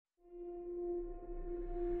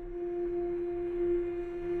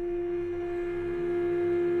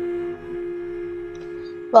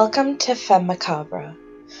Welcome to Femmes Macabres,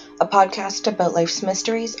 a podcast about life's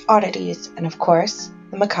mysteries, oddities, and of course,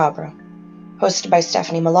 the macabre. Hosted by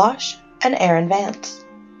Meloche and Erin Vance.